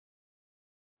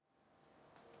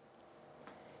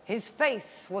His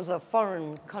face was a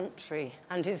foreign country,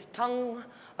 and his tongue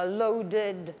a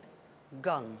loaded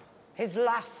gun. His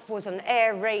laugh was an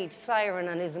air raid siren,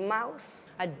 and his mouth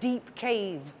a deep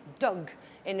cave dug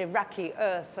in Iraqi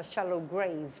earth, a shallow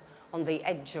grave on the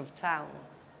edge of town.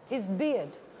 His beard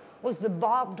was the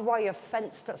barbed wire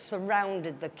fence that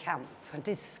surrounded the camp, and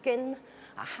his skin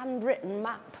a handwritten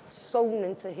map sewn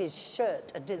into his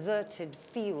shirt, a deserted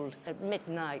field at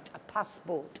midnight, a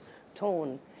passport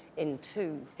torn in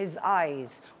two. His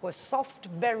eyes were soft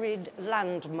buried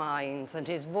landmines, and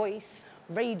his voice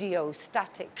radio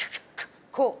static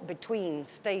caught between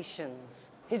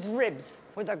stations. His ribs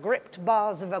were the gripped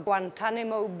bars of a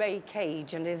Guantanamo Bay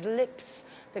cage, and his lips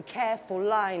the careful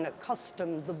line that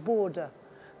customed the border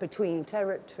between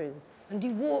territories. And he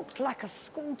walked like a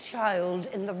schoolchild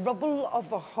in the rubble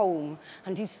of a home,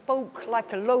 and he spoke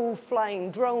like a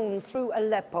low-flying drone through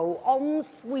Aleppo. Om,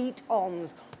 sweet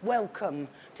Oms, welcome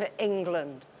to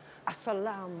England.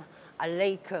 Assalamu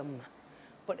alaikum.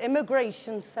 But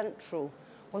Immigration Central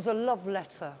was a love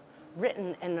letter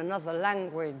written in another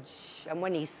language, and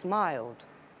when he smiled,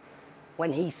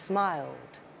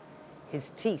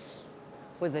 his teeth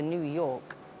were the New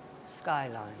York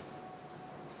skyline.